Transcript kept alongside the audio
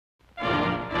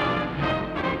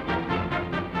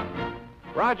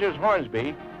Rogers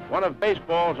Hornsby, one of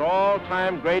baseball's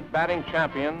all-time great batting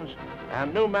champions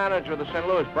and new manager of the St.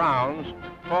 Louis Browns,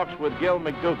 talks with Gil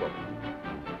McDougald.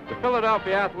 The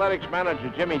Philadelphia Athletics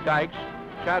manager, Jimmy Dykes,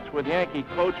 chats with Yankee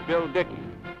coach Bill Dickey.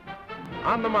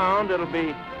 On the mound, it'll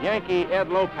be Yankee Ed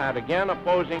Lopat again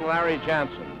opposing Larry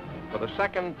Jansen for the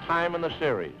second time in the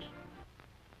series.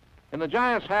 In the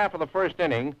Giants' half of the first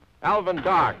inning, Alvin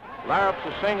Dark larrups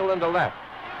a single into left.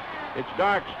 It's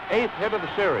Dark's 8th hit of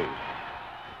the series.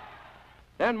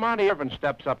 Then Monte Irvin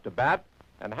steps up to bat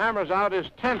and hammers out his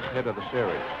 10th hit of the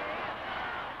series.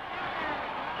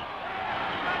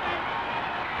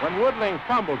 When Woodling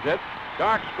fumbles it,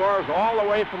 Dark scores all the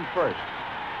way from first.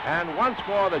 And once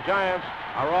more, the Giants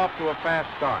are off to a fast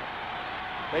start.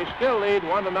 They still lead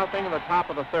 1-0 in the top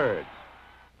of the third.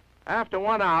 After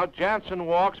 1 out, Jansen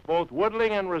walks both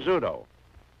Woodling and Rizzuto.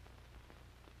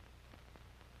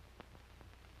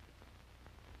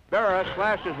 Berra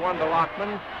slashes one to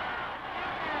Lockman.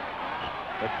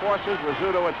 It forces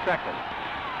Rizzuto at second.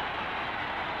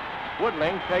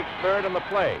 Woodling takes third in the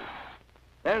play.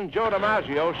 Then Joe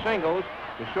Dimaggio singles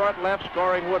to short left,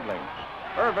 scoring Woodling.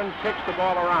 Irvin kicks the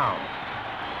ball around.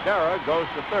 Berra goes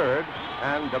to third,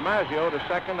 and Dimaggio to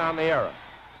second on the error.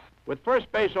 With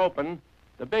first base open,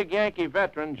 the big Yankee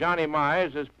veteran, Johnny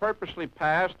Mize, is purposely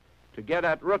passed to get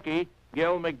at rookie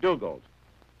Gil McDougald.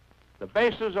 The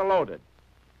bases are loaded.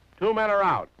 2 men are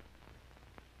out.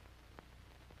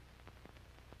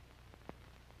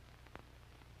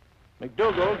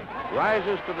 McDougald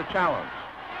rises to the challenge.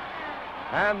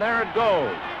 And there it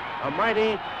goes. A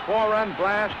mighty 4-run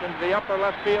blast into the upper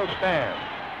left field stand.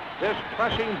 This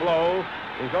crushing blow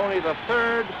is only the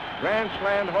 3rd Grand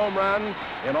Slam home run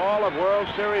in all of World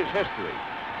Series history.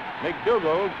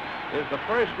 McDougald is the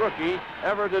first rookie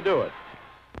ever to do it.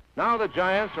 Now the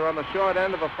Giants are on the short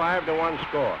end of a 5-1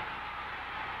 score.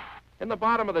 In the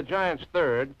bottom of the Giants'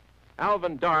 third,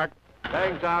 Alvin Dark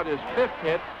bangs out his 5th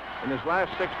hit in his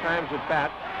last 6 times at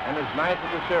bat and his 9th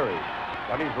of the series,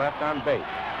 but he's left on base.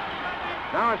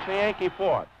 Now it's the Yankee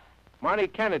 4th. Monty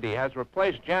Kennedy has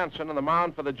replaced Jansen on the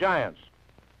mound for the Giants.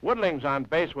 Woodling's on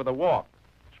base with a walk.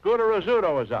 Scooter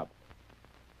Rizzuto is up.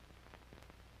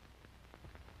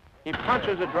 He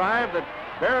punches a drive that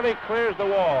barely clears the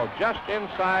wall just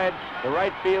inside the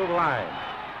right field line.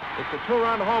 It's a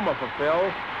 2-run homer for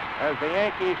Phil as the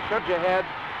Yankees surge ahead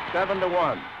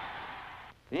 7-1.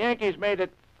 The Yankees made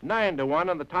it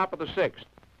 9-1 in the top of the 6th.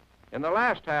 In the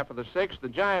last half of the 6th, the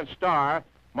Giants star,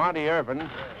 Monte Irvin,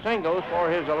 singles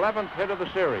for his 11th hit of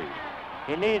the series.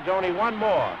 He needs only 1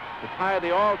 more to tie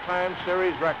the all-time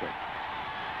series record.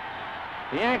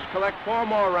 The Yanks collect 4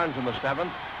 more runs in the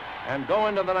 7th and go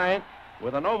into the 9th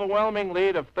with an overwhelming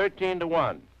lead of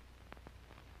 13-1.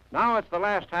 Now it's the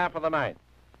last half of the 9th.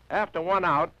 After 1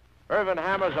 out, Irvin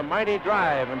hammers a mighty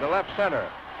drive into left center,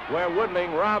 where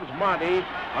Woodling robs Monte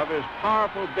of his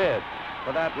powerful bid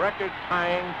for that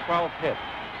record-tying 12th hit.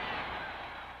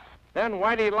 Then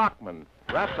Whitey Lockman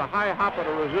wraps a high hopper to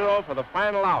Rizzuto for the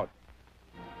final out.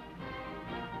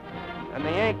 And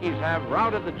the Yankees have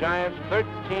routed the Giants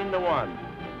 13-1.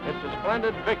 It's a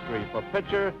splendid victory for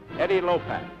pitcher Eddie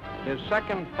Lopat. His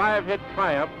second 5-hit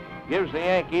triumph gives the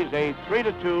Yankees a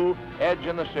 3-2 edge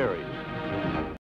in the series.